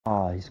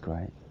Oh, he's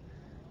great.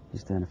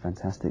 He's doing a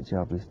fantastic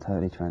job. He's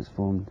totally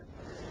transformed.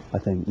 I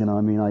think, you know,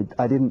 I mean,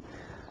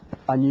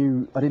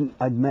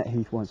 I'd met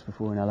Heath once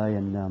before in LA,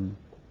 and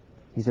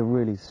he's a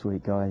really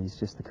sweet guy. He's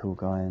just a cool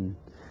guy,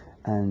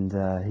 and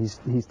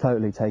he's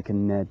totally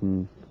taken Ned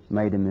and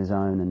made him his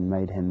own, and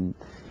made him.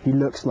 He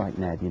looks like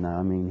Ned, you know.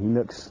 I mean, he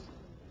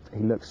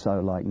looks so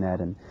like Ned,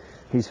 and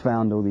he's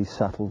found all these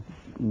subtle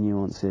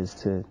nuances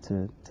to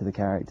the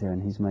character,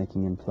 and he's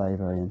making him play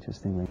very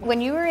interestingly.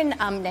 When you were in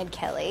Ned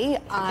Kelly,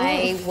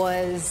 I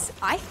was,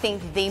 I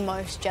think, the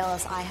most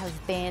jealous I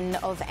have been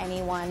of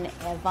anyone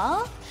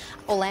ever.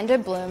 Orlando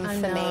Bloom,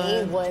 for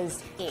me,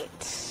 was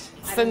it.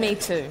 For me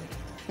too.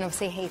 And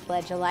obviously Heath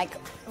Ledger,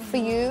 like, for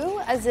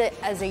you, as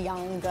a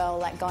young girl,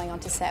 like, going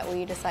onto set, were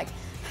you just like...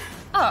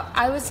 Oh,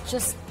 I was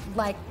just,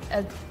 like,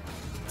 a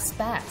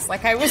spaz.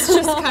 Like, I was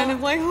just kind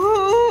of like,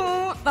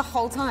 ooh, the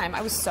whole time.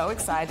 I was so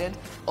excited.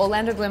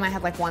 Orlando Bloom I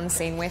had, like, one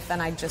scene with,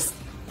 and I just,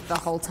 the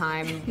whole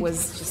time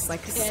was just,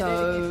 like,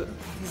 so,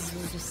 he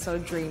was just so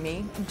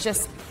dreamy.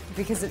 Just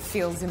because it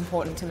feels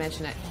important to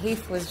mention it.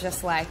 Heath was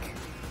just, like,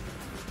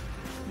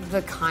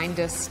 the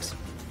kindest,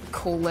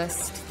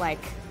 coolest,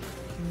 like,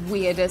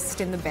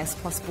 weirdest in the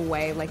best possible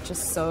way. Like,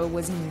 just so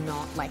was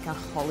not, like, a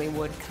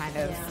Hollywood kind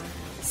of... Yeah.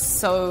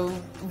 So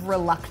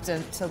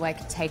reluctant to,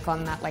 like, take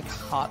on that, like,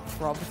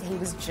 heartthrob. He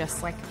was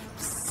just, like,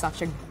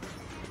 such a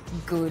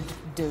good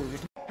dude.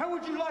 How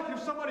would you like if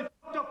somebody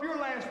fucked up your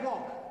last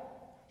walk?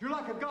 You're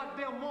like a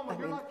goddamn woman.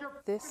 You're like your...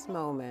 This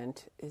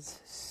moment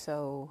is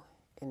so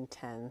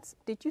intense.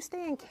 Did you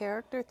stay in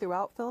character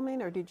throughout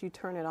filming, or did you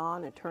turn it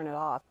on and turn it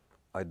off?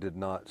 I did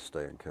not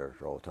stay in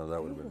character all the time.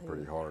 That would have been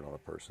pretty hard on a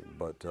person.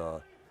 But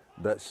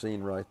that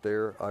scene right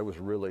there, I was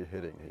really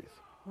hitting Heath.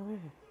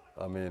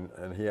 I mean,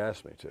 and he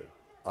asked me to.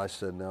 I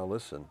said, now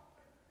listen,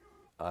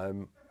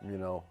 I'm, you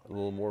know, a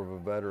little more of a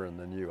veteran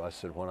than you. I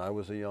said, when I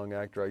was a young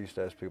actor, I used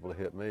to ask people to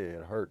hit me.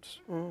 It hurts.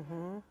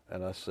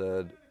 And I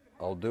said,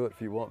 I'll do it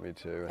if you want me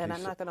to. And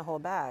I'm not going to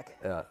hold back.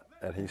 Yeah,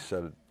 and he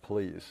said,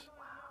 please.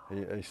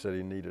 He said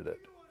he needed it.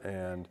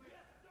 And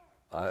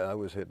I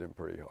was hitting him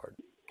pretty hard.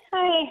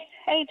 Hi.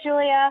 Hey,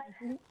 Julia.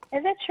 Is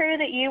it true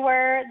that you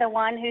were the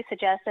one who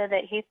suggested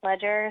that Heath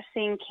Ledger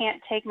sing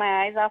Can't Take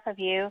My Eyes Off of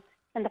You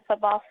in the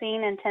football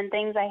scene in 10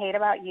 Things I Hate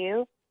About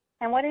You?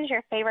 And what is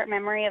your favorite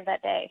memory of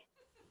that day?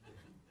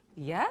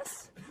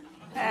 Yes.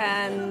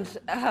 And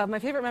my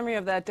favorite memory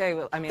of that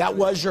day, I mean... That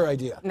was your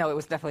idea? No, it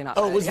was definitely not.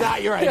 Oh, it was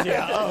not your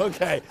idea? Oh,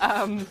 okay.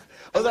 Oh,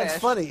 that's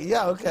funny.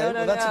 Yeah, okay. No,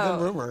 well, that's a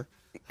good rumor.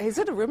 Is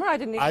it a rumor? I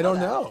didn't even I know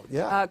don't that. know.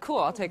 Yeah. Cool,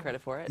 I'll take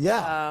credit for it.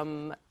 Yeah.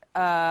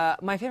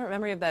 My favorite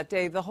memory of that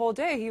day, the whole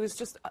day, he was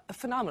just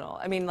phenomenal.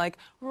 I mean, like,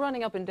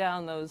 running up and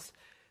down those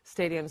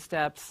stadium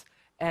steps,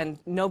 and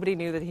nobody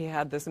knew that he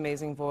had this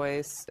amazing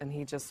voice, and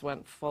he just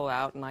went full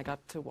out, and I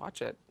got to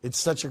watch it. It's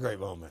such a great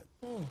moment.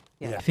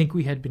 Yeah. I think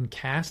we had been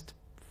cast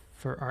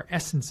for our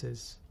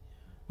essences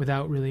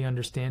without really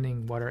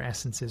understanding what our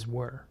essences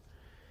were.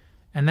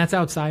 And that's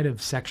outside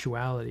of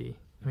sexuality.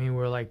 I mean,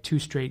 we're like two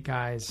straight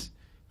guys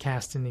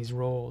cast in these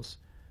roles.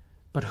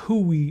 But who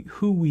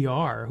we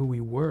are, who we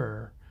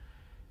were,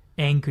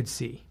 Aang could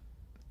see.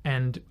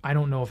 And I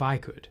don't know if I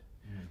could.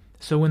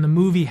 So when the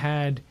movie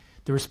had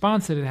the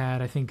response that it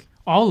had, I think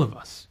all of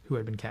us who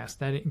had been cast,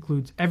 that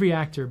includes every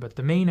actor, but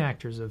the main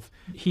actors of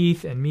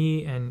Heath and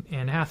me and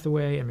Anne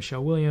Hathaway and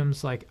Michelle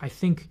Williams, like,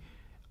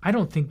 I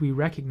don't think we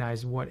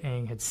recognized what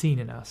Aang had seen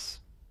in us.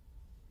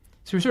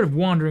 So we're sort of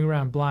wandering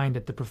around blind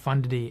at the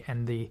profundity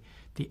and the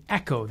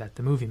echo that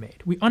the movie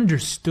made. We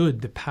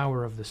understood the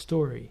power of the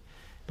story,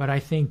 but I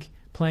think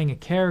playing a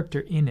character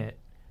in it,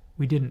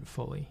 we didn't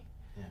fully.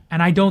 Yeah.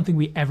 And I don't think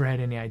we ever had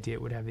any idea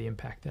it would have the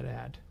impact that it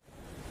had.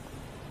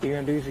 You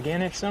gonna do this again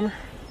next summer?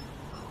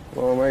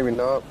 Well, maybe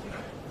not.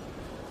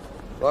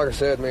 Like I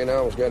said, me and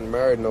Al was getting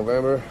married in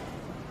November.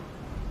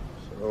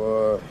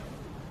 So,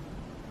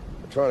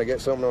 we're trying to get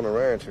something on the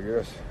ranch, I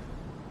guess.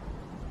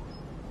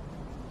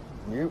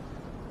 You?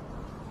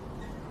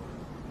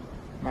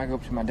 Might go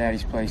up to my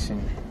daddy's place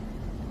and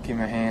give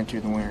him a hand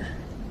through the winter.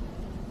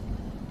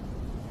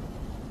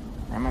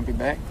 I might be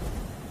back.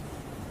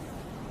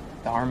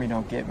 The Army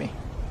don't get me.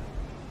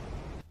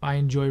 I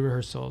enjoy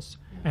rehearsals,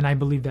 and I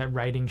believe that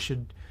writing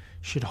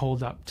should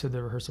hold up to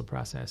the rehearsal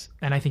process.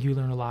 And I think you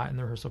learn a lot in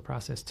the rehearsal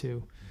process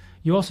too.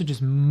 You also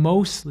just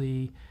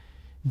mostly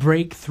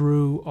break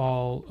through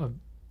all of,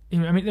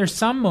 I mean, there's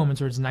some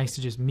moments where it's nice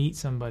to just meet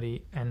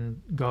somebody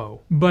and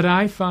go. But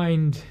I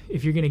find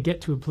if you're going to get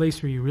to a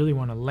place where you really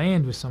want to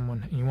land with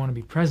someone and you want to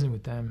be present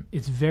with them,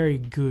 it's very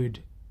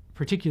good,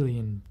 particularly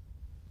in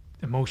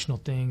emotional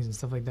things and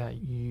stuff like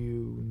that.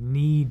 You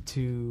need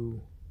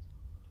to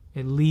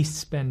at least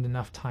spend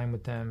enough time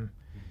with them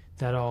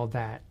that all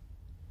that,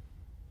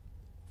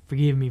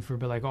 forgive me for,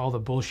 but like all the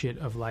bullshit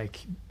of like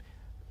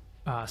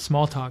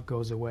small talk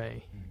goes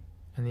away,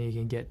 and then you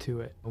can get to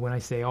it. When I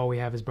say all we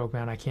have is broke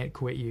down, I can't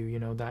quit you, you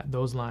know, that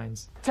those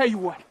lines. Tell you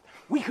what,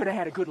 we could have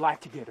had a good life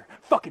together.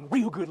 Fucking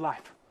real good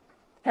life.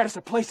 Had us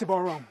a place of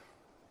our own.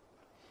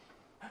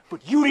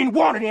 But you didn't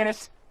want it,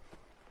 Ennis.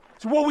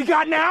 So what we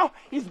got now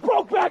is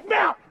Brokeback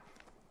Mountain.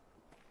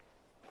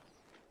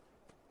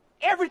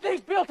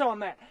 Everything's built on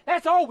that.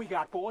 That's all we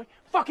got, boy.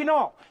 Fucking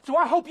all. So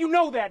I hope you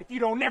know that if you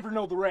don't never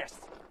know the rest.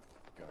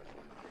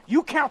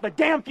 You count the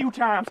damn few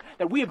times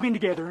that we have been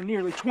together in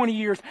nearly 20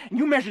 years, and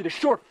you measure the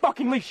short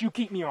fucking leash you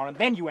keep me on, and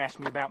then you ask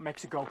me about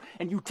Mexico,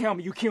 and you tell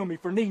me you kill me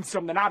for needing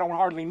something I don't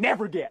hardly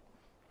never get.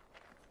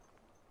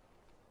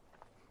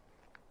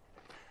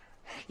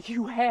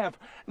 You have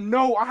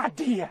no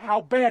idea how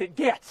bad it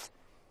gets.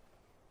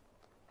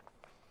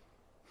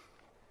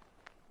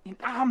 And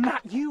I'm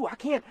not you. I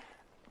can't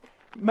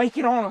make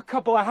it on a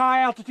couple of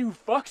high-altitude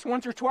fucks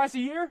once or twice a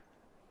year.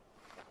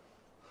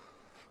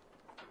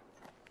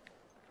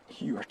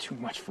 You are too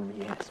much for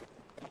me, Ennis.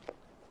 You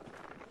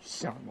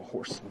son of a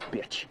horse and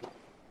bitch.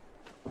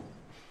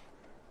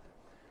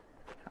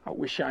 I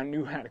wish I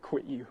knew how to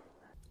quit you.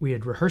 We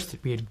had rehearsed it.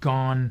 We had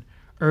gone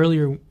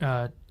earlier,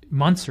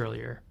 months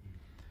earlier,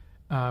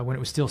 when it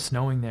was still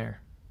snowing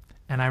there.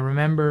 And I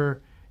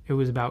remember it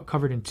was about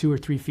covered in 2 or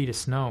 3 feet of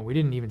snow. We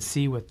didn't even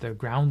see what the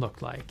ground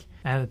looked like.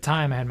 And at the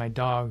time, I had my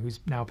dog, who's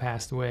now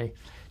passed away,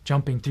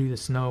 jumping through the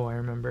snow, I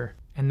remember.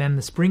 And then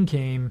the spring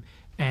came,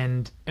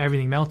 and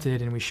everything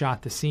melted, and we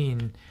shot the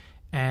scene,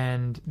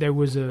 and there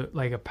was a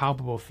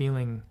palpable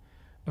feeling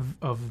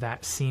of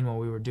that scene while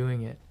we were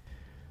doing it.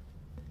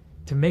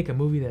 To make a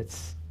movie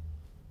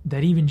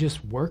that even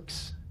just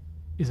works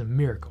is a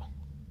miracle.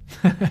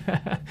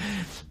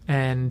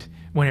 And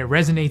when it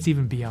resonates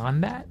even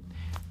beyond that,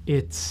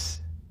 it's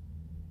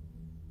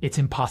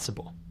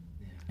impossible,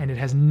 and it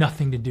has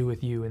nothing to do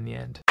with you in the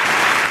end.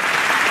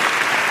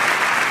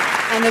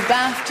 And the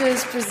BAFTA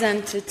is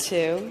presented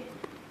to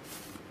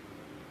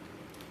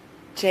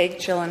Jake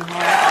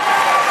Gyllenhaal.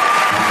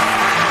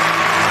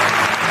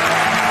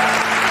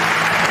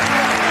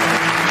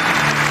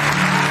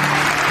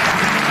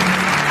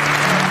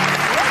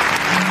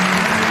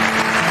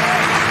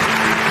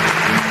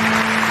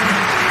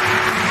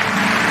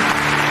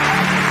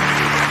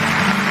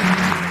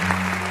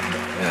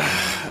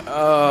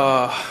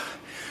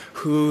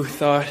 Who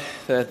thought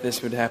that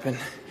this would happen?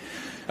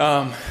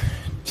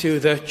 To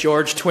the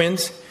George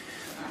twins,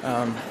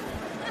 to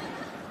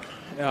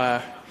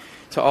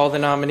all the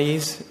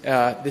nominees,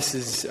 this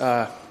is,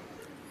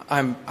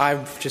 I'm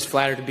just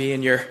flattered to be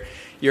in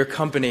your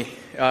company.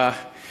 I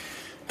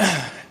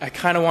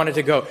kind of wanted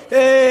to go,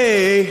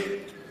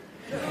 hey,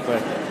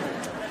 but,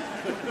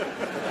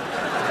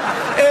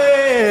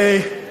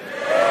 hey,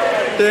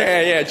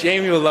 yeah,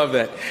 Jamie will love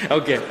that.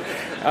 Okay.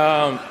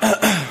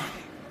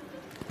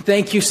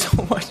 Thank you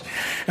so much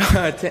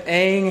to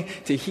Aang,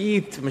 to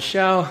Heath, to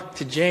Michelle,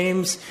 to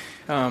James,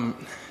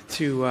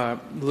 to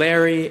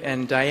Larry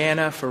and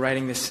Diana for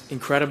writing this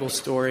incredible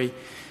story,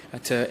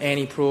 to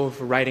Annie Proulx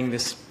for writing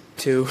this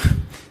too.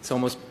 It's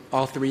almost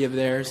all 3 of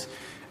theirs.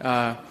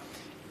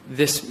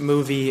 This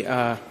movie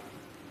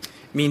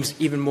means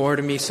even more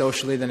to me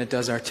socially than it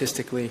does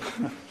artistically.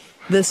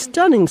 The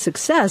stunning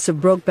success of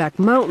Brokeback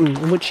Mountain,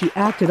 in which she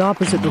acted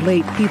opposite the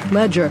late Heath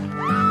Ledger,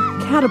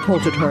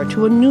 catapulted her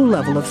to a new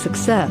level of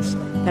success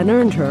and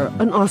earned her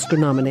an Oscar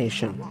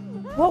nomination.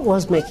 What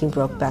was making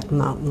Brokeback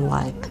Mountain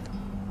like?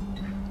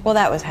 Well,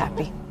 that was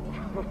happy.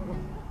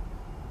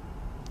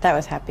 That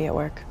was happy at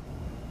work.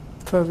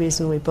 For a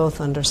reason we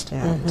both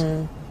understand.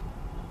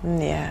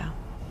 Mm-hmm. Yeah.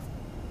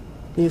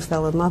 You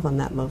fell in love on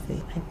that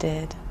movie. I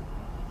did.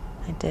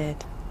 I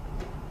did.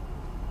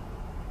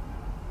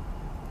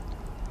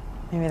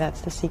 Maybe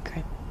that's the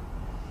secret.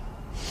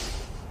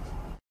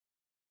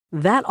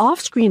 That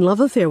off-screen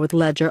love affair with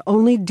Ledger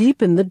only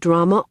deepened the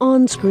drama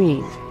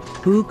on-screen.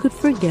 Who could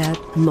forget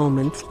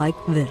moments like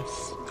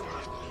this?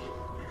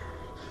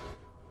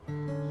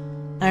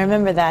 I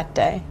remember that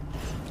day.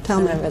 Tell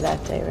me. I remember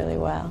that day really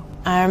well.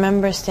 I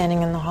remember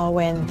standing in the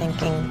hallway and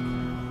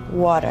thinking,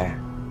 water.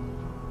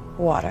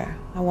 Water.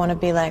 I want to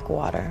be like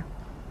water.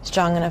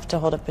 Strong enough to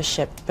hold up a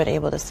ship, but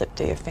able to slip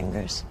through your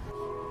fingers.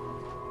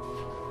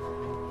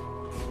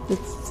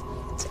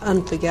 It's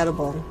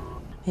unforgettable.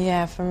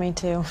 Yeah, for me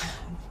too.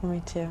 For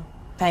me too.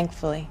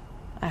 Thankfully.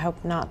 I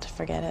hope not to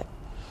forget it.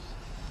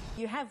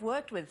 You have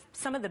worked with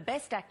some of the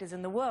best actors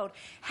in the world.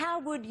 How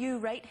would you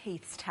rate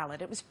Heath's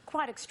talent? It was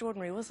quite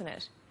extraordinary, wasn't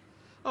it?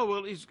 Oh,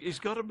 well, he's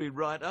got to be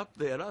right up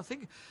there. And I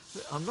think,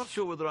 I'm not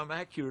sure whether I'm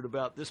accurate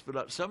about this,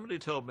 but somebody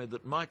told me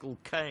that Michael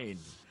Caine,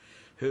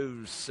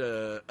 who's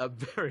a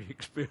very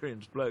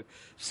experienced bloke,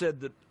 said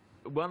that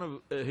one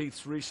of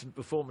Heath's recent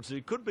performances,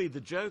 it could be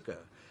the Joker,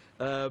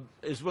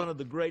 is one of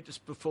the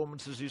greatest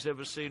performances he's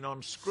ever seen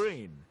on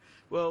screen.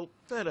 Well,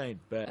 that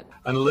ain't bad.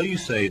 And although you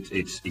say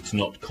it's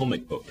not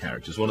comic book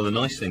characters, one of the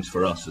nice things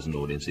for us as an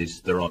audience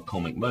is there are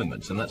comic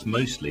moments, and that's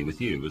mostly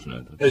with you, isn't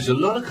it? There's a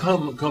lot of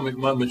comic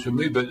moments for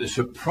me, but the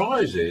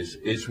surprise is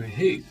with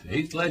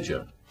Heath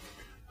Ledger,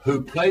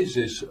 who plays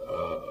this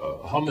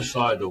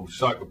homicidal,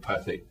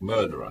 psychopathic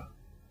murderer.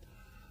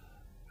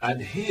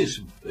 And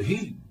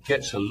he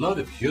gets a lot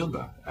of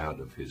humour out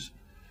of his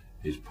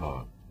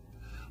part.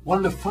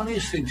 One of the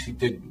funniest things he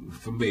did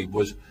for me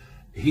was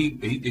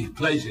he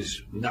plays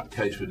this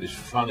nutcase with this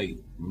funny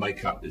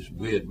makeup, this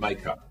weird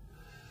makeup,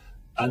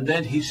 and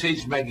then he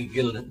sees Maggie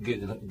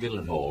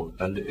Gyllenhaal,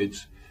 and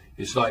it's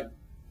like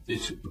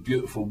this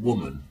beautiful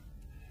woman,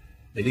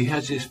 and he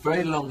has this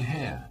very long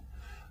hair,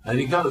 and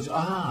he goes,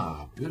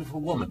 ah, beautiful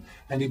woman,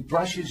 and he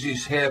brushes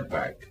his hair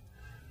back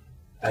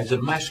as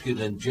a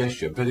masculine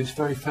gesture, but it's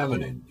very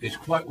feminine. It's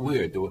quite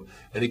weird,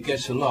 and it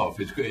gets a laugh.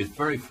 It's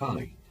very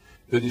funny,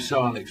 because it's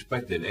so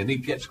unexpected, and he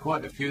gets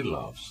quite a few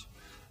laughs,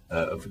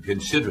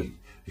 considering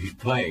he's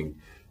playing,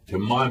 to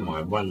my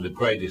mind, one of the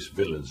greatest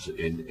villains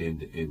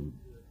in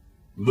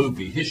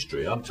movie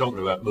history. I'm talking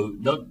about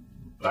not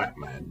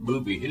Batman,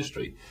 movie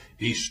history.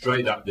 He's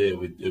straight up there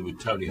with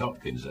Tony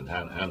Hopkins and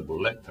Hannibal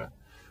Lecter,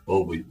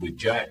 or with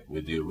Jack,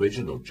 with the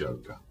original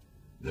Joker,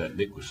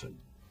 Nicholson.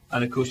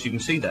 And of course, you can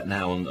see that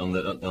now on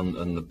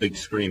the big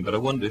screen. But I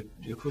wonder,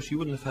 of course, you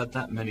wouldn't have had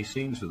that many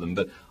scenes with them.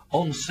 But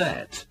on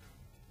set,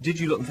 did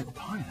you look and think,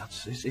 oh,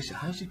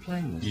 how's he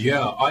playing this?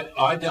 Yeah,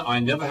 I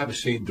never have a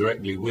scene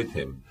directly with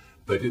him.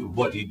 But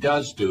what he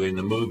does do in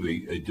the movie,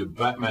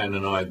 Batman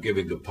and I are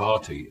giving a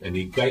party, and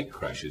he gate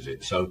crashes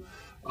it. So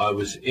I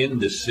was in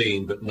the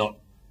scene, but not.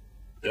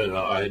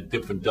 I had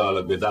different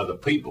dialogue with other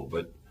people,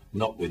 but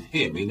not with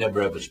him. He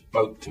never ever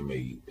spoke to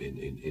me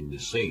in the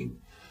scene.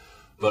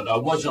 But I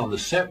was on the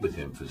set with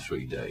him for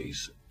 3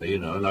 days,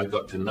 and I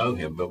got to know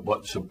him. But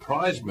what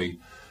surprised me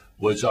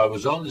was I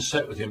was on the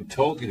set with him,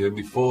 talking to him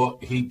before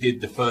he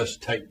did the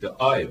first take that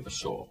I ever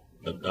saw,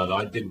 and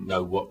I didn't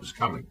know what was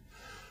coming.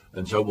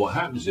 And so what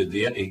happens is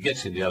he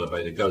gets in the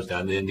elevator, goes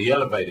down, and then the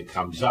elevator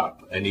comes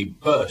up, and he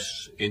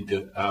bursts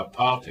into our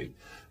party,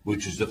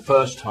 which is the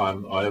first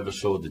time I ever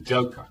saw the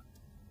Joker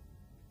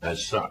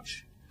as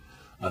such.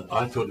 And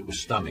I thought it was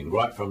stunning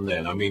right from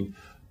then. I mean,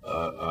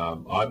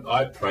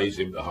 I praise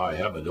him to high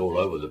heaven all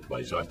over the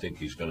place. I think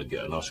he's going to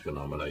get an Oscar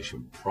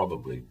nomination,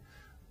 probably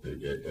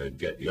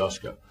get the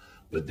Oscar.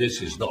 But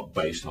this is not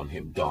based on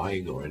him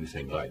dying or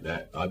anything like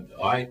that.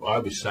 I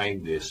was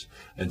saying this,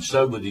 and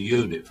so were the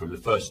unit from the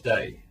first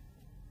day.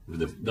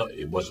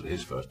 It wasn't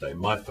his first day,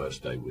 my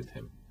first day with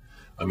him.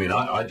 I mean,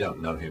 I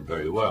don't know him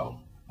very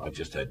well. I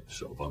just had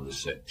sort of on the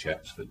set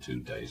chats for 2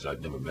 days.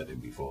 I'd never met him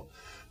before.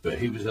 But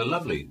he was a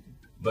lovely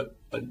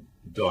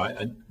guy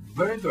and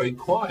very, very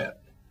quiet.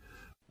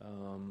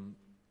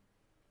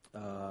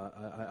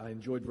 I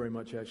enjoyed very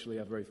much, actually,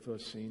 our very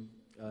first scene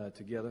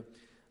together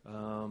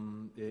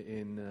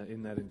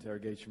in that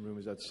interrogation room,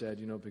 as I'd said,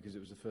 because it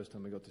was the first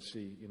time I got to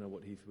see,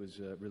 what Heath was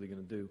really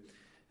going to do,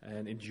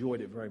 and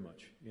enjoyed it very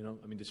much,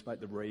 I mean, despite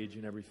the rage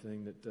and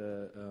everything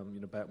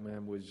that,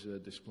 Batman was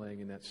displaying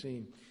in that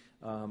scene,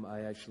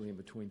 I actually, in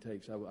between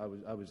takes, I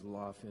was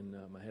laughing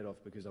my head off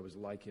because I was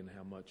liking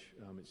how much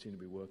it seemed to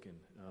be working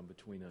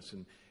between us.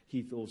 And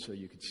Heath also,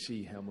 you could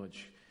see how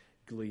much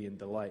glee and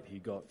delight he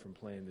got from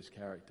playing this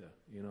character.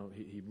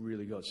 He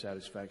really got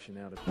satisfaction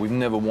out of it. We've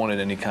never wanted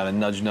any kind of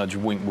nudge, nudge,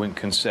 wink, wink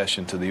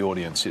concession to the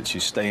audience. It's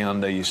you stay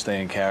under, you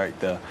stay in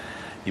character,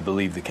 you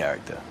believe the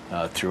character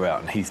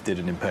throughout. And Heath did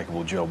an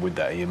impeccable job with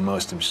that. He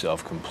immersed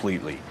himself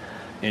completely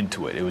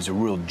into it. It was a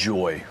real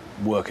joy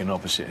working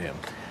opposite him.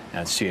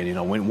 And seeing,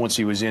 once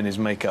he was in his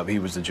makeup, he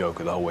was the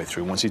Joker the whole way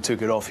through. Once he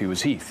took it off, he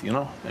was Heath,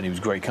 and he was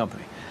great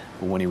company.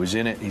 But when he was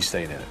in it, he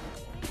stayed in it.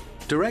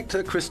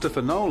 Director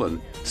Christopher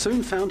Nolan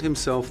soon found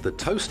himself the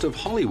toast of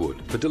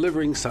Hollywood for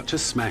delivering such a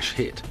smash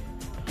hit.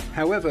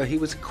 However, he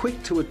was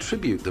quick to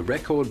attribute the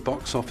record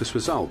box office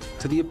result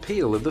to the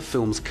appeal of the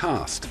film's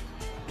cast.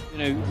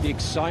 The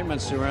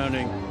excitement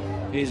surrounding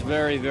his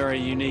very, very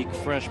unique,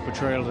 fresh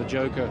portrayal of the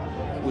Joker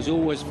was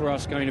always for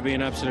us going to be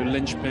an absolute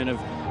linchpin of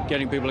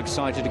getting people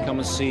excited to come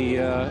and see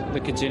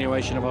the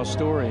continuation of our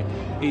story.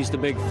 He's the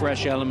big,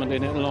 fresh element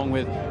in it, along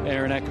with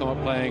Aaron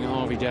Eckhart playing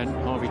Harvey Dent,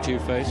 Harvey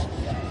Two-Face.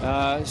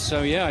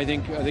 So yeah, I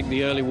think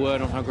the early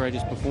word on how great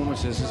his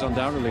performance is has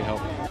undoubtedly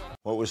helped.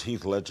 What was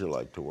Heath Ledger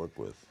like to work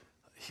with?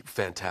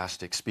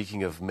 Fantastic.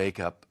 Speaking of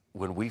makeup,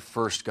 when we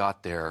first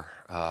got there,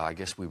 I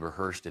guess we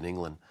rehearsed in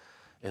England,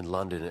 in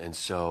London, and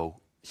so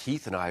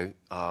Heath and I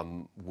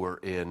were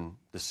in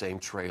the same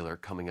trailer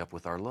coming up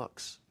with our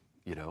looks,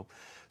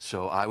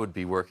 So I would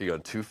be working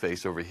on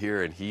Two-Face over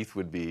here, and Heath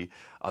would be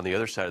on the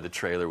other side of the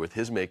trailer with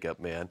his makeup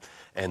man,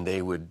 and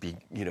they would be,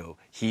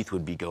 Heath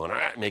would be going,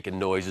 making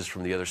noises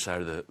from the other side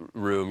of the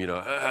room,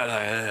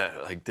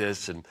 like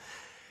this, and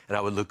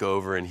I would look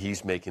over, and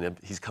he's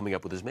coming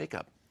up with his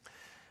makeup,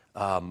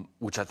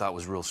 which I thought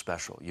was real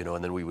special,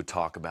 and then we would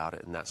talk about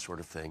it and that sort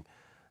of thing.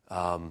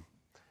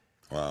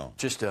 Wow.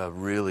 Just a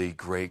really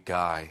great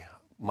guy.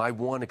 My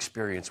one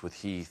experience with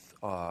Heath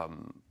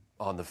on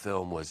the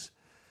film was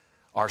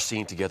our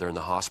scene together in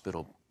the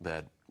hospital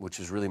bed, which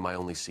is really my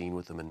only scene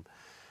with him. And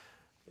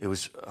it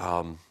was,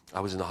 I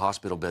was in the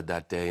hospital bed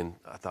that day, and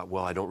I thought,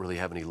 well, I don't really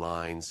have any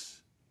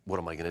lines. What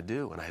am I going to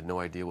do? And I had no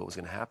idea what was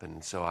going to happen.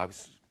 And so I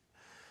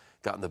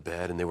got in the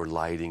bed, and they were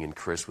lighting, and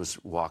Chris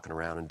was walking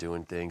around and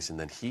doing things. And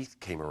then Heath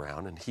came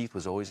around, and Heath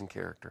was always in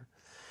character.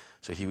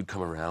 So he would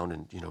come around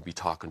and, be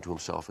talking to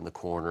himself in the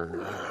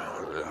corner,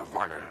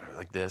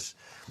 like this.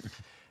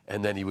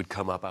 And then he would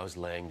come up. I was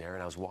laying there,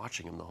 and I was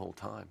watching him the whole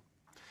time.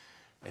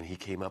 And he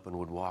came up and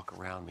would walk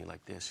around me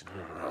like this.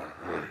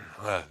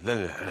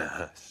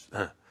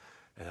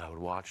 And I would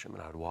watch him,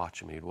 and I would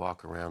watch him. He'd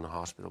walk around the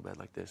hospital bed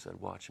like this. I'd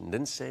watch him.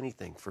 Didn't say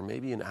anything for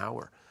maybe an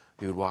hour.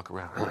 He would walk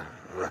around,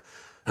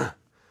 and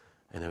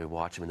then we'd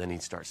watch him, and then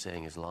he'd start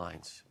saying his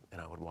lines. And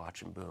I would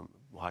watch him, boom,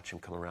 watch him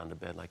come around the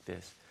bed like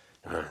this.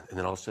 And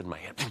then all of a sudden my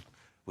hand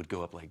would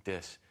go up like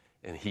this,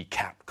 and he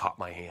caught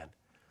my hand.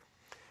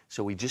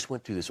 So we just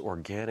went through this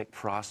organic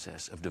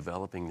process of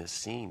developing this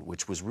scene,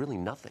 which was really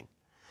nothing.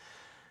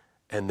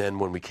 And then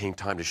when we came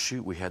time to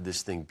shoot, we had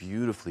this thing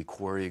beautifully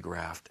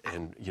choreographed,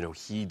 and you know,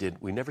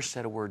 we never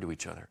said a word to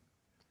each other.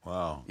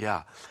 Wow.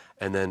 Yeah.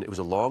 And then it was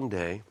a long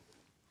day,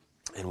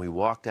 and we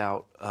walked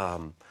out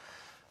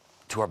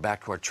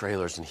back to our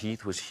trailers, and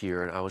Heath was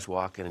here, and I was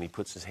walking, and he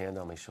puts his hand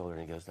on my shoulder,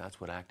 and he goes, "That's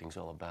what acting's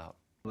all about."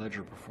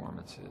 Ledger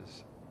performance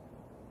is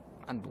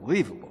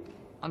unbelievable,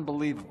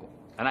 unbelievable.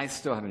 And I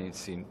still haven't even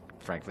seen,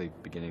 frankly,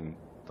 beginning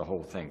the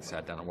whole thing,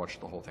 sat down and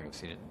watched the whole thing. I've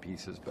seen it in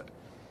pieces, but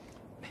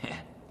man,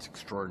 it's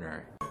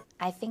extraordinary.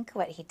 I think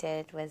what he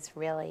did was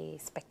really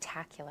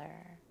spectacular,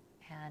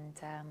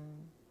 and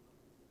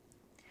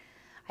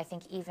I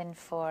think even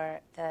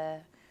for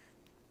the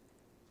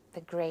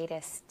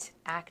greatest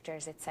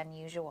actors, it's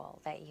unusual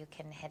that you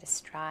can hit a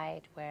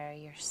stride where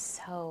you're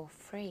so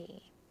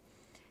free.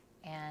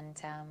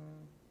 And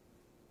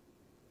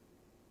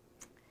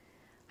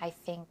I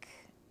think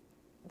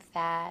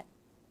that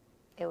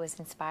it was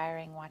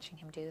inspiring watching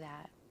him do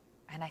that.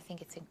 And I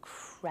think it's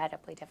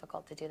incredibly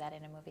difficult to do that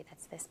in a movie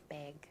that's this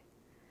big.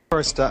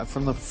 First,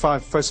 from the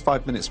first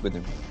 5 minutes with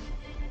him,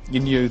 you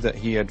knew that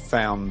he had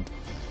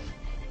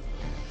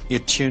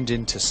tuned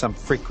into some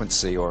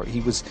frequency, or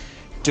he was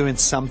doing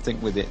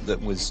something with it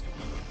that was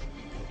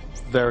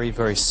very,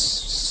 very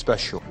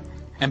special.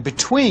 And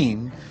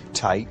between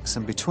takes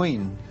and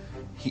between,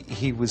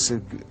 he was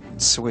a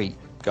sweet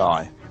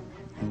guy.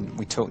 And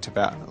we talked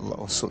about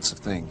all sorts of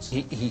things.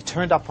 He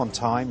turned up on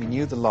time, he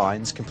knew the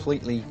lines,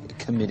 completely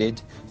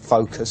committed,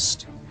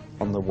 focused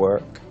on the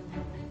work.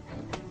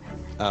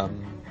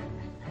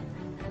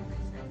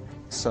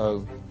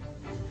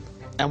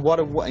 And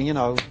what you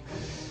know,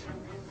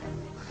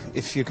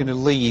 if you're going to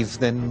leave,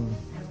 then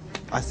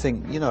I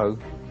think, you know,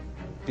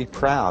 be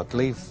proud,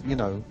 leave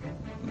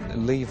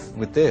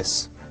with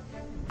this.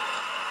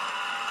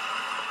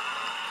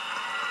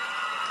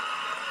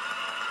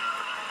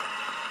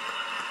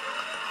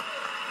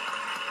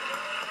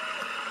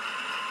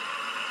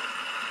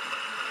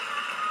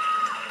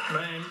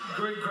 Man,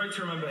 great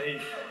to remember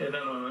Heath in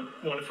that moment.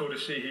 Wonderful to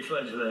see Heath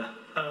Ledger there.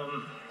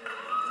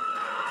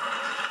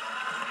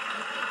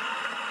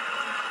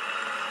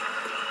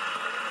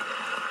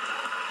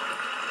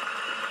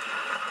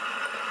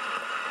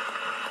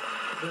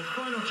 The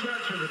final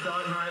chapter of The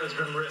Dark Knight has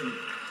been written.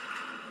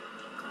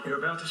 You're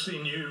about to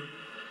see new,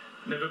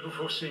 never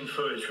before seen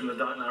footage from The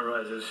Dark Knight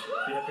Rises,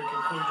 the epic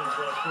conclusion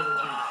to our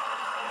trilogy.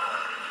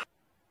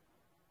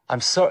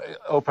 I'm sorry,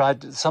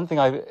 Oprah. Something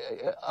I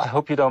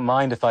hope you don't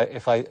mind if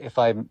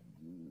I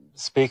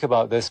speak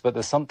about this, but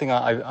there's something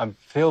I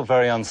feel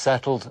very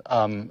unsettled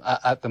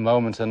at the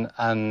moment,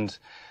 and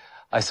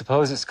I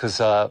suppose it's because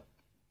I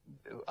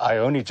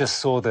only just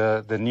saw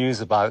the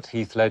news about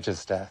Heath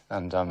Ledger's death,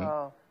 and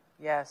oh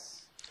yes.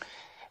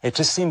 It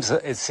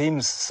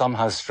seems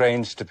somehow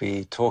strange to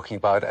be talking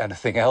about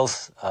anything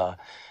else.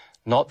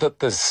 Not that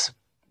there's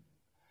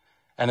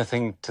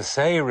anything to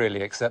say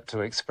really, except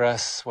to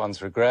express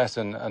one's regret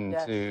and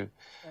Yes.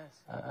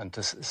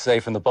 to say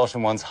from the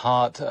bottom of one's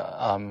heart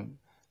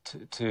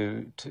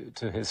to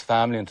his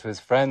family and to his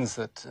friends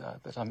that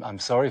I'm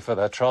sorry for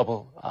their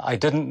trouble. I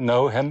didn't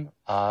know him.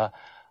 I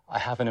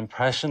have an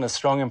impression, a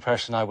strong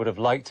impression. I would have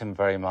liked him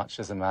very much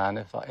as a man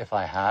if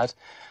I had.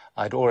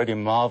 I'd already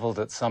marveled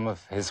at some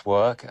of his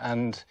work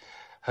and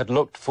had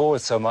looked forward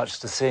so much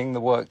to seeing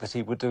the work that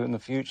he would do in the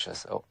future.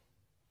 So,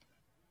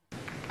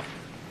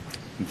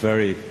 I'm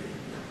very,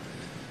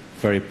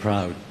 very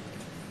proud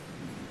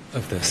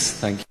of this.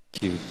 Thank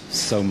you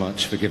so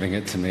much for giving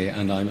it to me,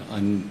 and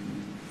I'm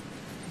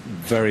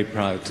very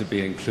proud to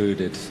be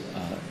included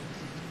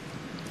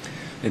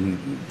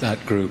in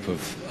that group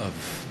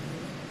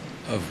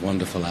of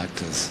wonderful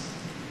actors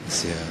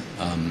this year.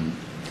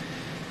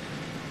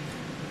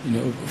 You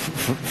know,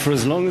 for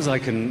as long as I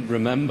can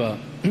remember,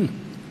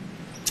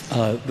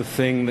 the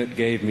thing that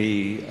gave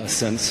me a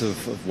sense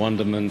of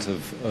wonderment,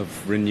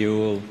 of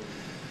renewal,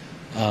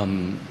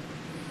 the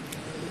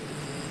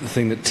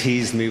thing that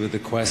teased me with the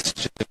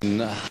question,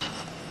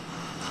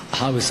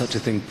 how is such a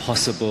thing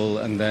possible?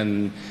 And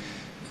then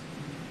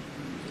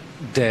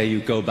dare you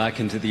go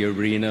back into the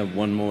arena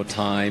one more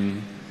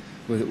time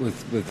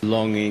with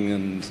longing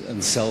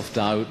and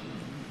self-doubt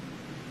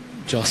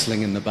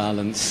jostling in the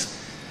balance.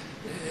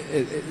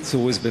 It's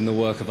always been the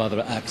work of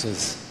other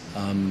actors,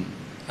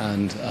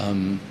 and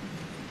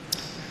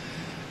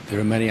there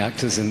are many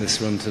actors in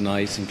this room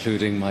tonight,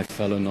 including my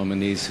fellow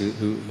nominees,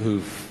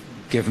 who've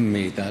given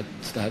me that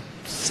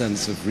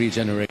sense of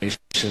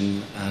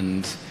regeneration,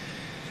 and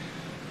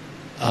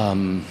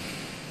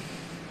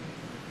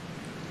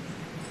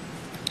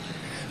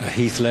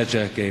Heath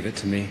Ledger gave it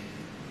to me.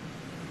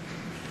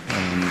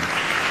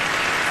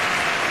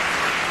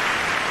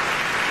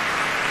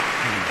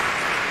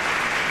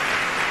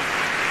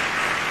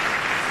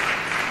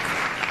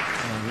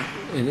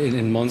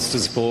 in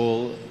Monsters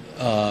Ball,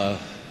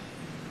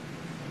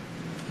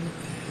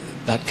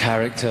 that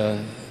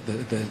character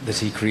that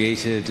he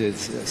created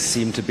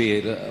seemed to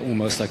be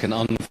almost like an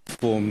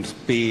unformed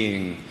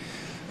being,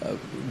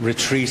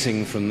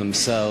 retreating from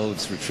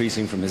themselves,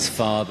 retreating from his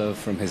father,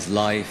 from his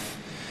life,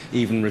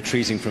 even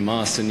retreating from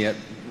us, and yet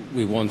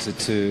we wanted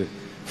to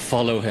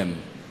follow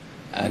him,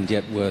 and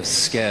yet we're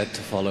scared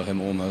to follow him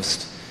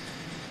almost.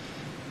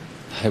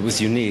 It was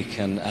unique,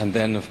 and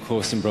then, of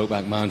course, in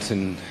Brokeback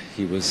Mountain,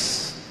 he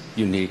was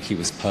unique, he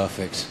was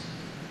perfect.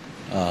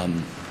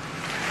 And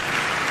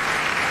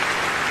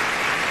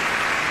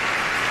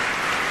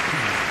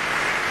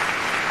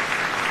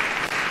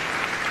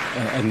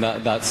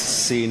that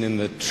scene in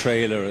the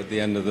trailer at the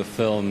end of the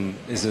film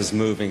is as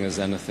moving as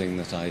anything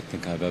that I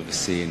think I've ever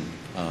seen.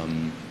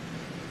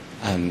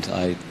 And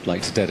I'd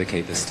like to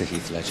dedicate this to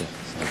Heath Ledger.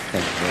 So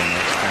thank you very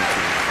much. Thank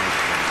you.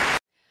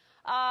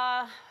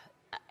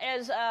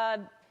 As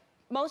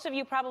most of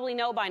you probably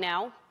know by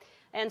now,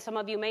 and some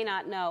of you may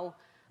not know,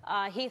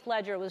 Heath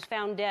Ledger was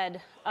found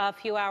dead a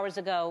few hours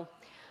ago,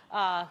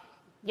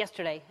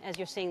 yesterday, as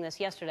you're seeing this,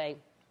 yesterday.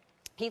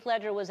 Heath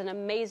Ledger was an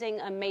amazing,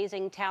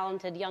 amazing,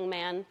 talented young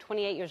man,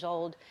 28 years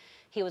old.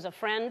 He was a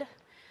friend,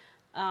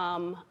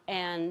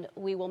 and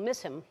we will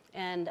miss him.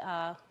 And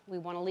we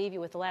want to leave you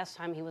with the last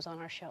time he was on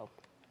our show.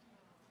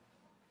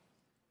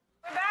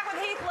 We're back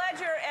with Heath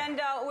Ledger, and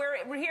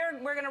we're here.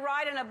 We're going to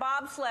ride in a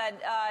bobsled,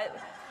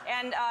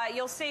 and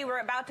you'll see we're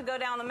about to go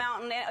down the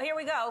mountain. Here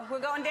we go. We're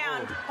going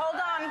down. Hold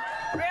on.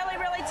 Really,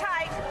 really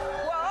tight.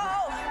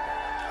 Whoa.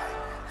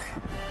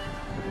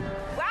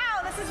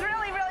 Wow, this is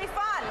really, really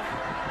fun.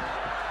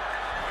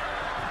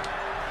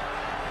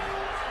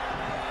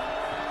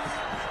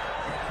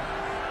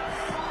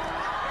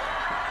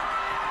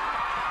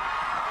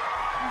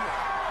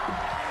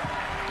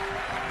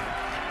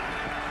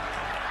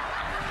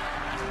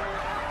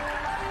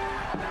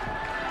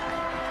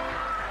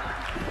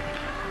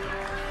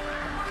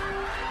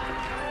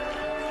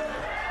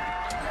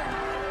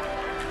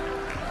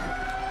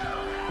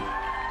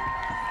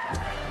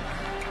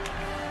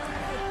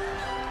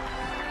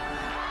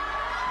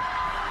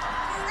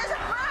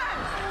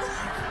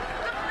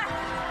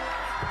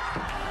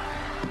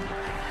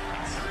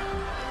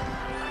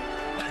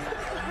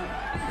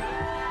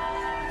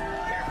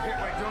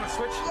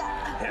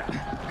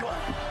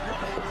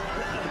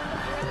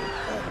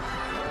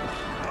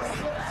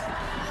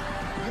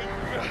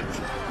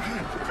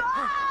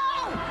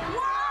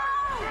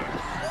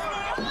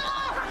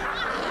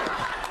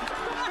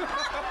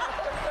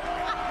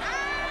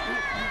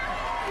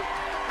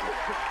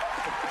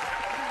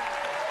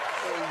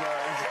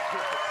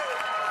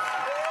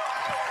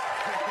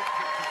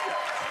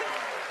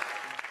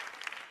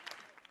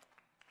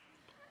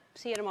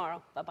 See you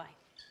tomorrow. Bye-bye.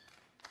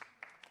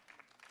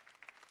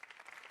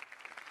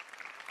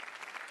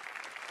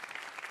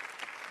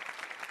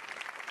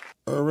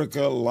 Erica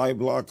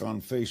Leiblock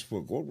on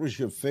Facebook. What was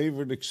your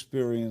favorite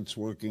experience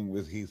working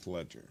with Heath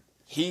Ledger?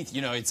 Heath,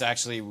 you know, it's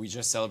actually, we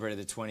just celebrated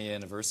the 20th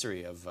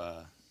anniversary of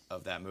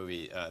that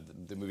movie.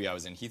 The movie I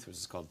was in, Heath,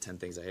 was called 10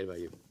 Things I Hate About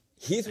You.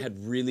 Heath had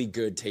really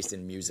good taste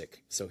in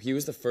music. So he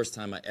was the first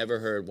time I ever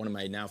heard one of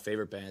my now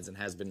favorite bands, and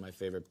has been my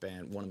favorite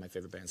band, one of my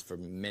favorite bands for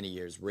many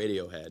years,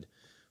 Radiohead.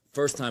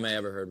 First time I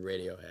ever heard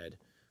Radiohead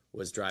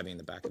was driving in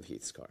the back of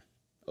Heath's car.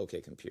 OK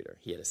Computer.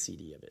 He had a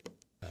CD of it.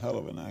 A hell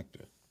of an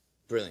actor.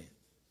 Brilliant.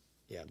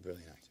 Yeah,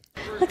 brilliant actor.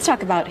 Let's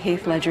talk about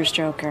Heath Ledger's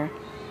Joker.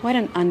 What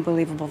an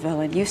unbelievable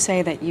villain. You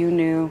say that you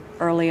knew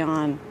early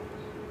on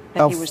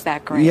that he was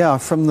that great. Yeah,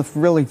 from the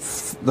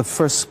the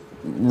first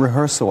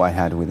rehearsal I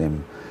had with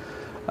him.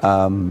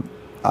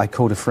 I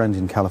called a friend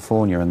in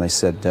California, and they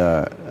said,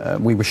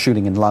 we were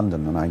shooting in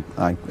London, and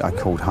I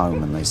called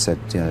home, and they said,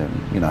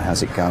 you know,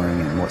 how's it going,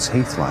 and what's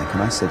Heath like?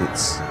 And I said,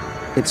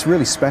 it's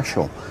really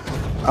special.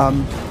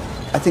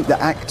 I think the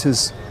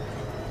actors,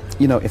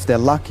 you know, if they're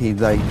lucky,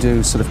 they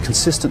do sort of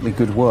consistently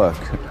good work,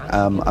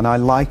 and I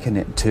liken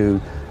it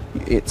to,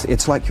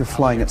 it's like you're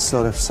flying at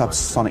sort of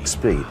subsonic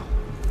speed,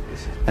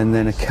 and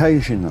then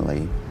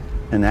occasionally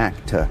an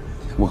actor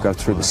will go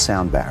through the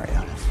sound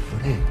barrier.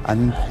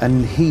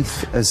 And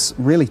Heath has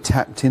really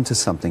tapped into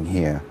something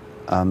here.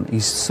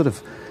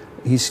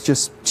 He's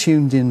just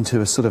tuned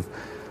into a sort of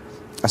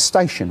a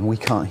station we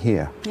can't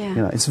hear. Yeah.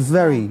 You know, it's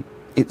very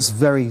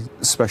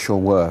special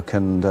work,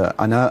 and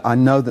I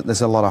know that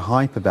there's a lot of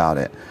hype about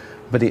it,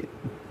 but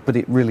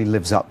it really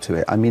lives up to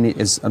it. I mean, it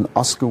is an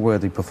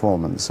Oscar-worthy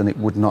performance, and it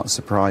would not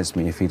surprise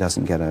me if he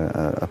doesn't get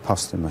a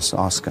posthumous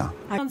Oscar.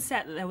 On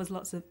set, there was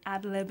lots of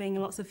ad-libbing,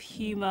 lots of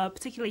humour,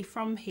 particularly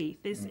from Heath.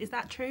 Is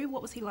that true?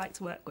 What was he like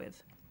to work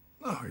with?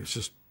 Oh, he was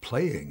just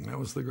playing. That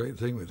was the great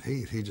thing with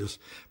Heath. He just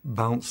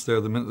bounced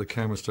there the minute the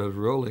camera started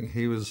rolling.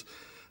 He was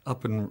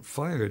up and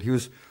fired.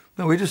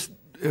 We just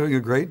having a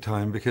great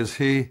time because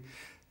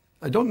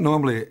I don't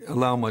normally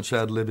allow much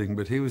ad-libbing,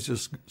 but he was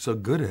just so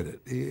good at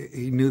it.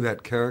 He knew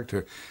that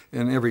character,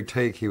 and every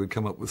take he would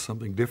come up with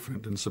something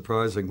different and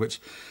surprising,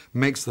 which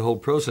makes the whole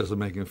process of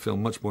making a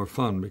film much more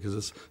fun, because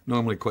it's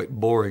normally quite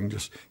boring.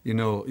 Just, you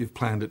know, you've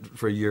planned it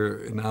for a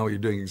year, and now you're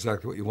doing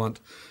exactly what you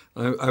want.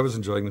 I was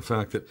enjoying the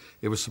fact that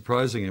it was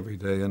surprising every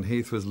day, and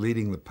Heath was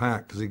leading the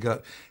pack because he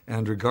got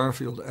Andrew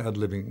Garfield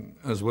ad-libbing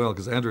as well,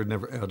 because Andrew had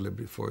never ad-libbed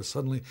before.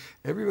 Suddenly,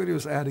 everybody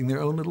was adding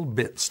their own little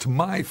bits to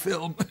my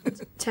film.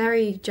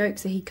 Terry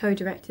jokes that he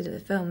co-directed the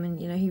film, and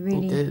he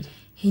really did.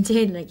 He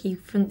did. Like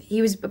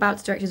he was about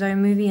to direct his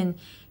own movie, and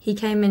he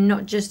came in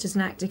not just as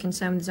an actor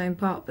concerned with his own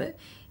part, but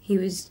he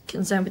was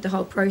concerned with the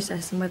whole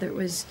process and whether it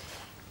was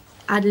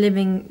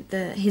ad-libbing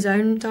his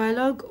own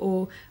dialogue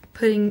or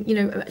putting,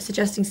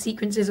 suggesting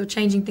sequences or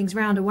changing things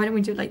around, or why don't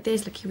we do it like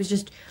this? Like, he was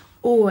just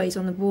always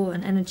on the ball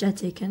and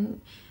energetic and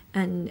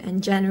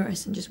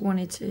generous, and just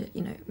wanted to,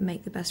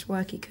 make the best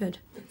work he could.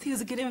 He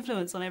was a good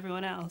influence on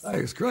everyone else. It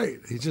was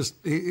great.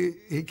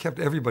 He kept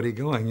everybody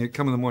going. You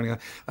come in the morning.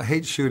 I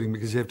hate shooting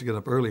because you have to get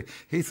up early.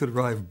 Heath would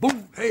arrive,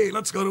 boom, hey,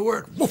 let's go to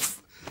work,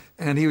 woof,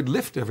 and he would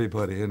lift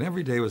everybody, and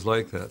every day was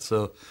like that.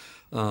 So,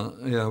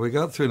 yeah, we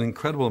got through an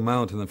incredible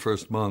amount in the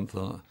first month.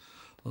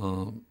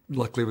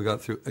 Luckily, we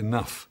got through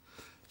enough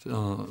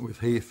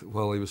with Heath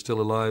while he was still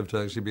alive to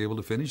actually be able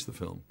to finish the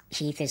film.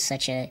 Heath is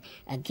such a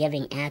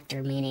giving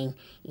actor, meaning,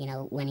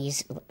 when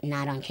he's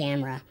not on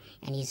camera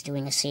and he's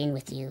doing a scene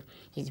with you,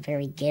 he's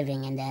very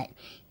giving in that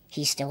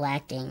he's still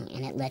acting,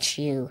 and it lets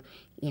you,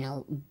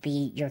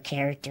 be your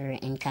character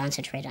and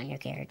concentrate on your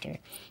character. And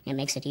it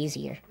makes it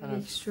easier.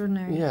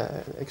 Extraordinary.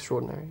 Yeah,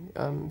 extraordinary.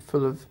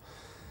 Full of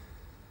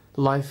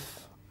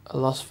life, a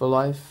lust for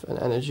life and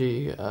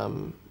energy,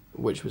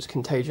 which was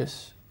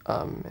contagious.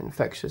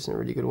 Infectious in a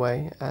really good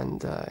way,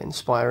 and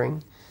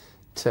inspiring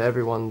to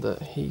everyone that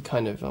he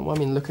kind of,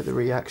 look at the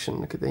reaction,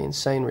 look at the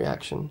insane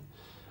reaction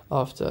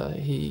after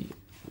he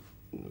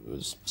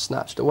was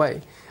snatched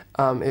away.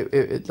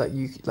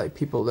 Like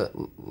people that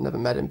never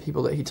met him,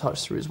 people that he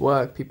touched through his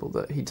work, people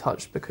that he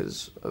touched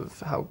because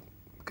of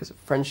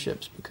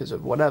friendships, because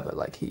of whatever,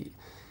 like he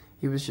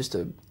was just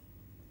it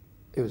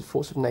was a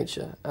force of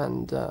nature,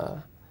 and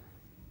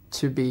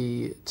to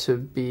be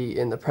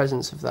in the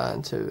presence of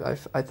that, and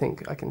I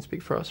think I can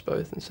speak for us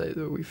both and say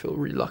that we feel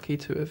really lucky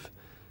to have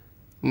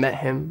met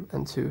him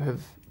and to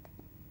have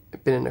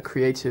been in a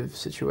creative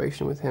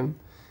situation with him.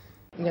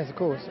 Yes, of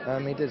course.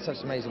 He did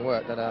such amazing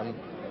work that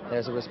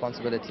there's a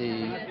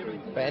responsibility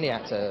for any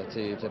actor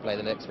to play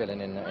the next villain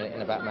in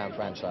a Batman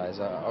franchise,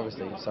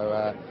 obviously.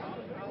 So,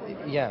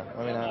 yeah,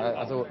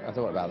 I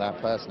thought about that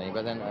personally,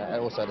 but then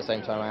also at the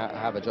same time I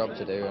have a job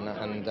to do, and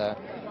I'm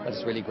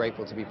just really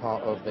grateful to be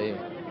part of the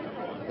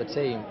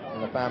team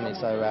and the family.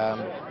 So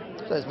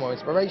it's more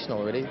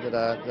inspirational, really, that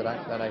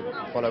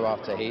I follow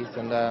after Heath,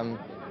 and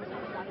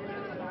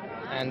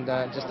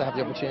just to have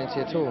the opportunity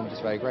at all, I'm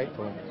just very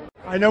grateful.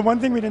 I know one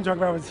thing we didn't talk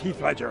about was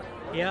Heath Ledger.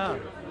 Yeah.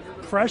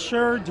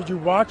 Pressure. Did you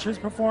watch his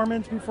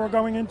performance before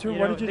going into it?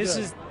 What did you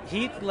do?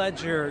 Heath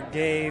Ledger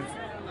gave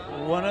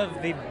one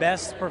of the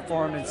best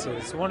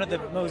performances, one of the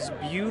most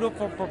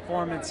beautiful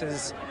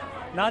performances,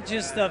 not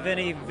just of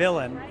any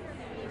villain,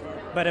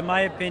 but in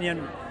my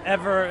opinion,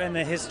 ever in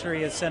the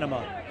history of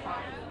cinema.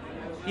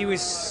 He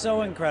was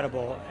so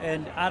incredible,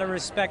 and out of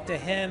respect to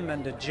him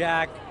and to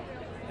Jack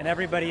and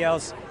everybody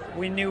else,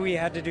 we knew we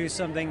had to do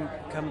something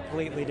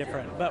completely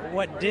different. But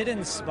what did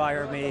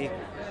inspire me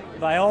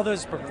by all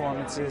those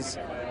performances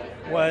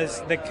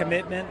was the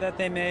commitment that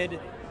they made,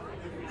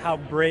 how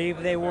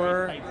brave they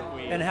were,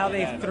 and how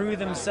they threw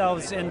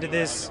themselves into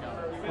this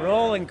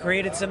role and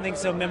created something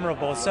so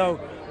memorable. So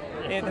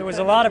there was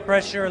a lot of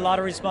pressure, a lot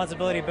of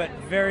responsibility, but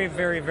very,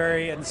 very,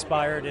 very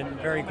inspired and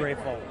very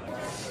grateful.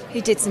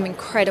 He did some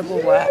incredible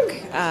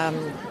work, a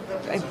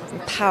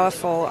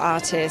powerful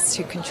artist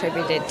who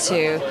contributed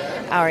to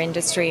our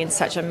industry in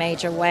such a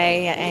major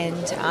way,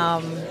 and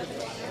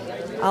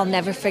I'll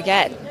never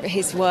forget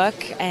his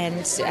work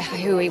and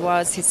who he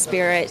was, his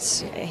spirit.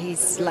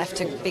 He's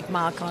left a big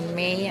mark on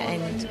me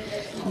and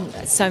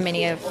so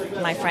many of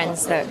my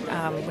friends that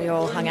we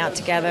all hung out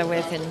together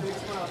with, and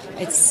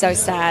it's so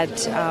sad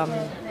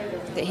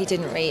that he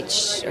didn't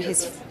reach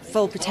his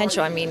full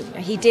potential. I mean,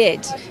 he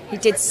did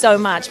so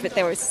much, but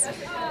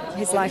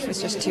his life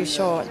was just too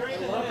short.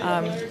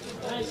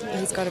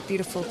 He's got a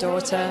beautiful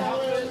daughter,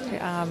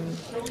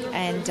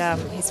 and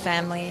his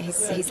family.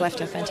 He's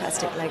left a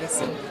fantastic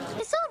legacy.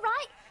 It's all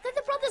right. They're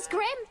the Brothers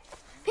Grimm.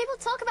 People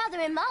talk about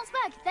them in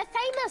Malzberg. They're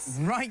famous.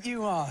 Right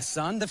you are,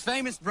 son. The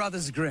famous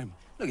Brothers Grimm.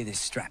 Look at this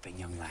strapping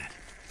young lad.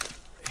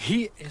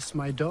 He is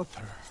my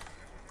daughter.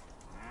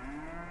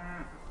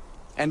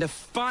 And a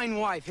fine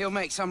wife he'll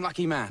make some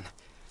lucky man.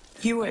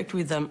 You worked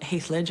with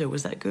Heath Ledger.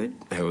 Was that good?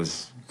 It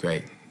was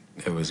great.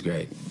 It was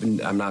great.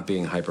 I'm not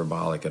being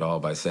hyperbolic at all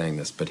by saying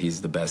this, but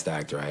he's the best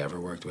actor I ever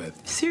worked with.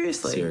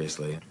 Seriously?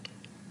 Seriously.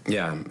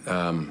 Yeah.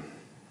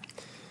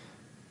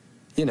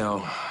 He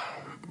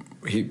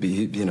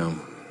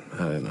I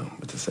don't know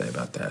what to say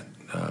about that.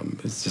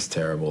 It's just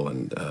terrible,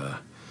 and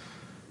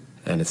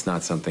it's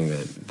not something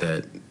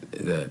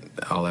that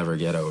I'll ever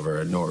get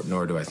over,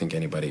 nor do I think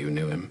anybody who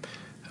knew him,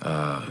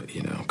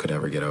 could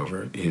ever get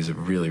over. He's a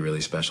really,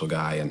 really special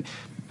guy, and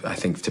I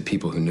think to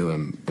people who knew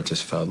him, it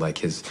just felt like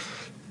his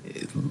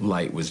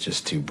light was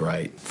just too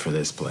bright for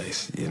this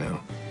place,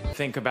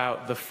 Think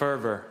about the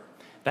fervor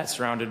that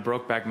surrounded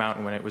Brokeback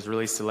Mountain when it was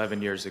released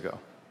 11 years ago.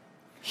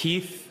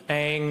 Heath,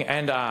 Aang,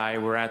 and I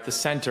were at the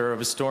center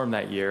of a storm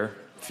that year,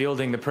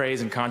 fielding the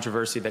praise and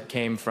controversy that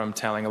came from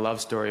telling a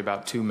love story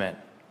about two men.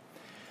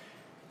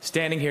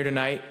 Standing here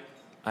tonight,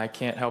 I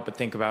can't help but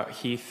think about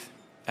Heath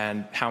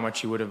and how much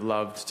he would have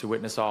loved to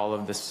witness all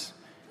of this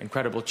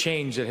incredible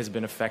change that has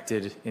been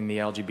effected in the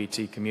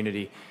LGBT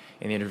community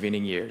in the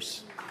intervening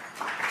years.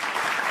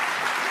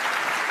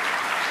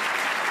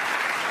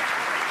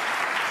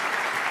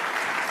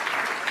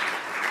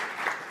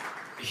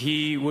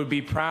 He would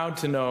be proud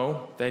to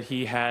know that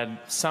he had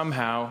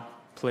somehow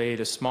played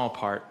a small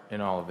part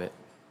in all of it.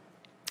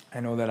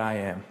 I know that I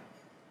am.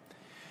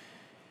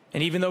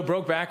 And even though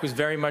Brokeback was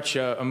very much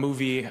a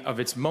movie of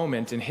its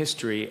moment in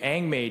history,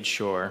 Aang made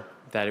sure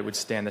that it would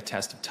stand the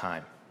test of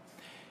time.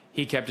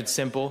 He kept it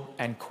simple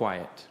and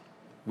quiet,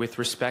 with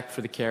respect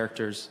for the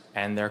characters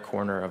and their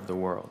corner of the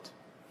world.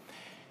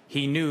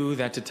 He knew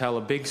that to tell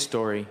a big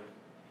story,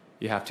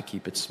 you have to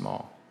keep it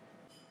small.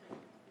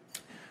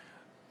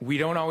 We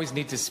don't always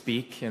need to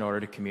speak in order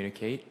to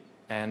communicate,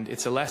 and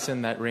it's a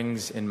lesson that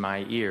rings in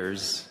my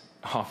ears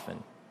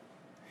often.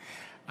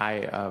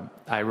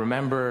 I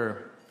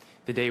remember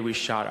the day we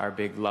shot our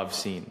big love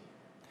scene.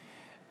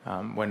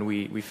 When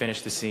we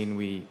finished the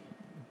scene,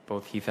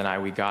 both Heath and I,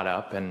 we got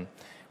up and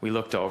we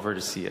looked over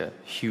to see a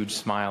huge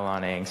smile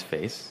on Aang's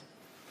face.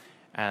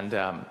 And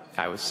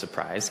I was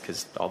surprised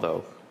because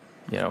though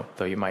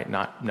you might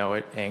not know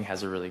it, Aang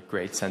has a really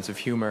great sense of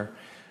humor.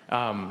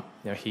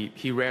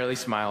 He rarely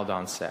smiled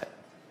on set.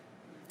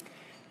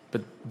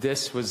 But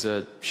this was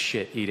a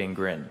shit-eating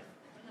grin.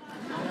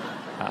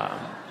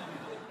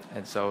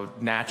 And so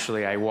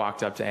naturally I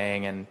walked up to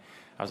Aang and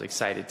I was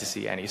excited to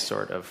see any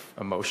sort of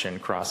emotion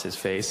cross his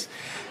face.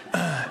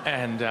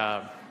 And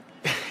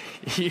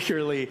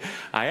eagerly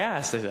I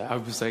asked, I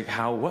was like,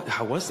 how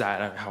was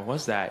that? How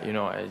was that?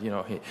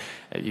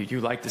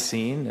 You liked the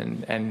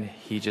scene? And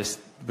he just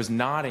was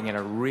nodding in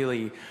a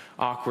really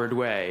awkward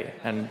way.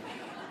 And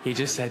he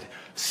just said,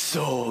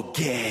 "So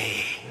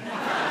gay."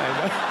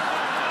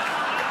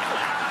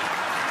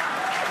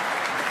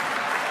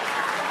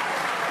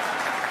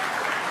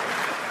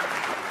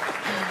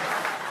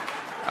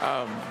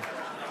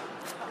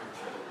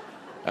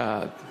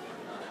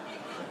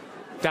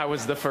 That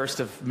was the first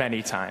of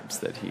many times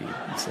that he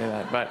would say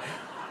that. But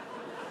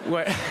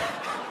what?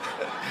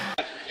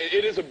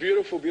 It is a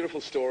beautiful, beautiful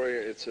story.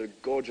 It's a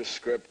gorgeous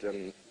script,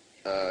 and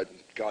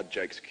God,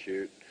 Jake's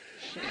cute.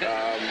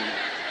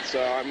 So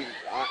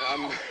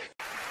I'm.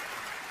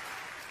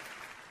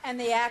 And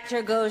the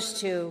actor goes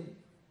to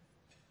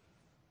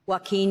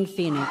Joaquin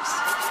Phoenix.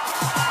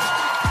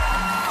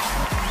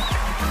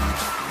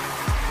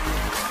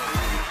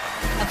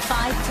 A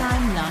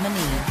five-time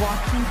nominee,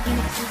 Joaquin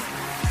Phoenix is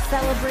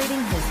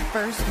celebrating his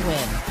first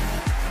win.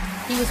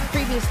 He was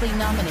previously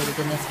nominated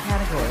in this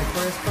category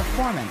for his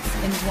performance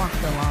in Walk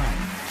the Line.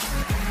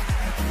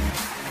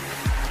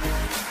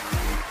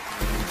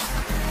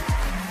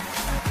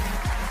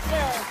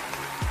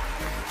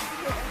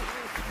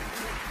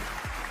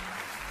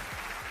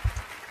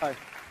 Hi.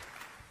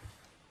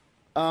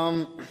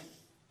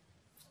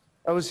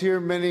 I was here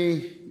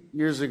many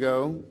years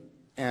ago,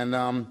 and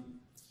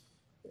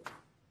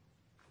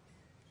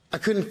I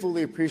couldn't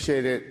fully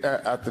appreciate it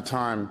at the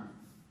time.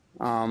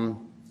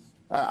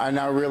 I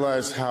now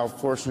realize how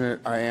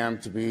fortunate I am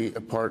to be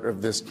a part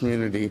of this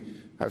community,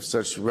 have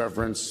such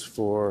reverence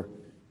for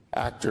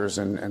actors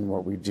and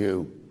what we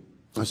do.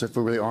 So I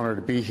feel really honored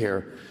to be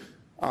here.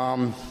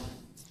 I'd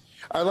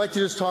like to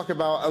just talk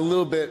about a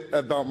little bit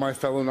about my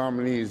fellow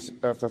nominees,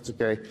 if that's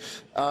okay.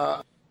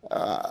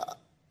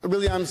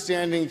 Really, I'm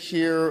standing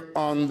here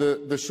on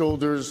the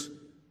shoulders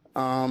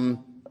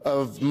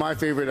of my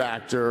favorite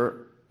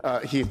actor,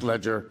 Heath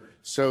Ledger.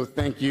 So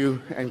thank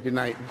you and good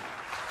night.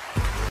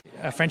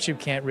 A friendship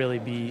can't really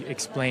be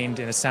explained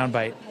in a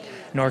soundbite,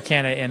 nor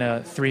can it in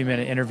a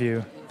 3-minute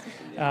interview.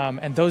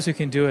 And those who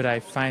can do it, I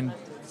find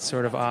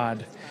sort of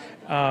odd.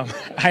 I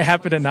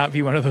happen to not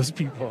be one of those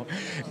people,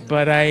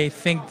 but I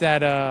think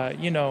that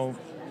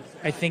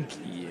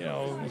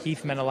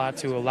Heath meant a lot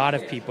to a lot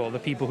of people, the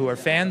people who are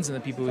fans and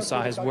the people who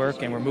saw his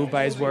work and were moved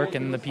by his work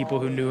and the people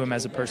who knew him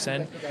as a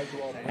person.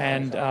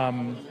 And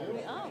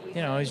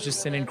he's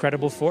just an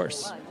incredible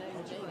force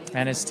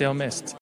and is still missed.